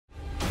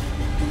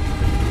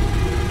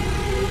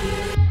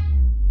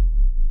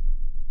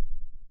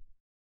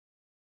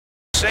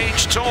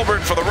Sage Tolbert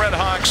for the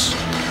Redhawks.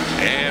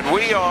 And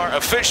we are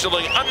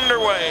officially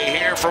underway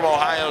here from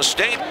Ohio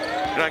State.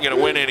 You're not going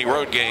to win any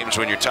road games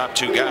when your top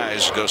two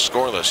guys go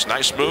scoreless.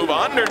 Nice move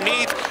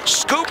underneath,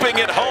 scooping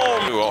it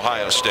home to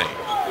Ohio State.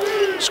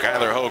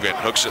 Skylar Hogan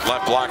hooks it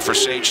left block for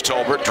Sage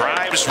Tolbert.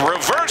 Drives,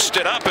 reversed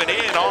it up and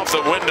in off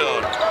the window.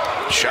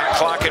 Shot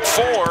clock at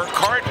 4.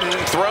 Carton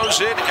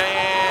throws it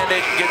and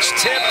it gets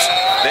tipped.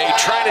 They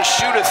try to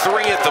shoot a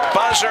 3 at the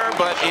buzzer,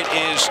 but it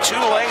is too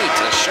late.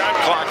 A shot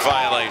clock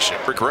violation.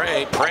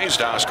 Gray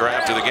praised Oscar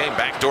after the game.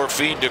 Backdoor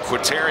feed to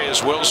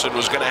Quaterius Wilson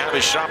was going to have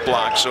his shot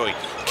blocked, so he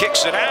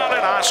kicks it out,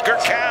 and Oscar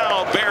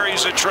Cal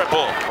buries a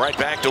triple. Right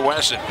back to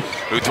Wesson,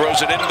 who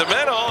throws it into the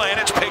middle, and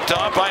it's picked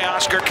off by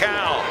Oscar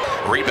Cal.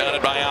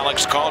 Rebounded by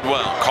Alex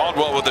Caldwell.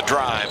 Caldwell with the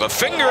drive. A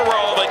finger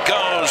roll that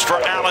goes for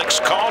Alex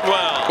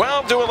Caldwell.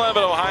 12-11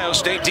 Ohio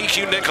State.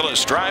 DQ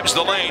Nicholas drives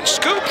the lane,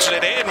 scoops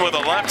it in with a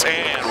left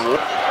hand.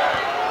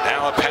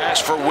 Now a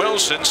pass for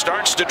Wilson,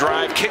 starts to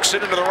drive, kicks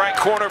it into the right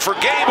corner for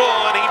Gable,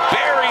 and he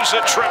buries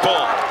a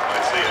triple.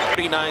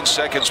 39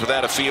 seconds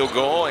without a field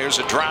goal. Here's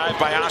a drive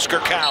by Oscar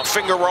Cal.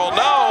 Finger roll,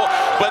 no,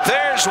 but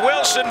there's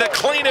Wilson to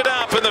clean it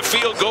up, and the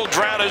field goal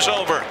drought is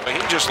over. He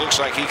just looks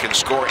like he can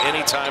score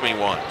anytime he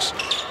wants.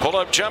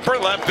 Pull-up jumper,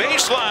 left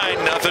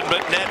baseline, nothing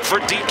but net for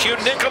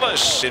DQ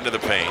Nicholas into the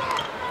paint.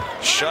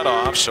 Shut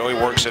off, so he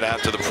works it out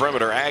to the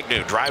perimeter.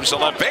 Agnew drives the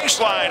left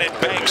baseline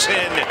and banks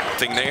in.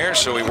 Nothing there,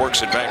 so he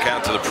works it back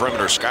out to the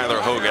perimeter.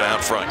 Skylar Hogan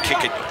out front.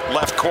 Kick it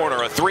left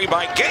corner. A 3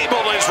 by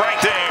Gable is right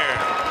there.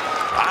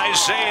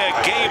 Isaiah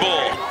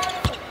Gable.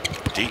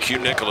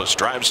 DQ Nicholas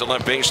drives the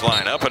left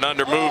baseline. Up and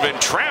under move in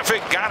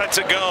traffic. Got it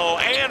to go.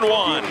 And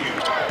one.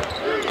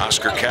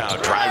 Oscar Cal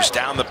drives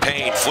down the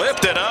paint.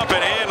 Flipped it up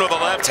and in with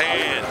a left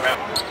hand.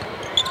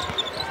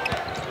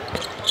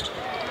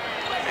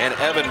 And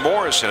Evan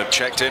Morrison have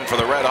checked in for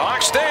the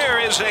Redhawks.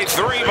 There is a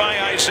 3 by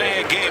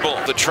Isaiah Gable.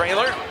 The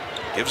trailer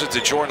gives it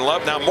to Jordan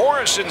Love. Now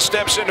Morrison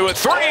steps into a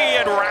 3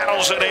 and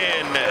rattles it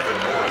in.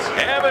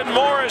 Evan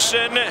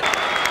Morrison.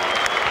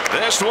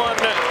 This one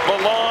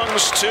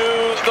belongs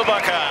to the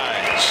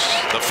Buckeyes.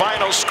 The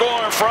final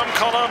score from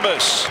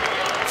Columbus.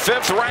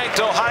 5th ranked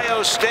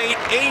Ohio State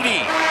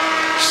 80.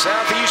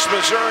 Southeast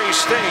Missouri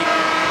State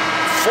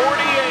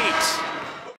 48.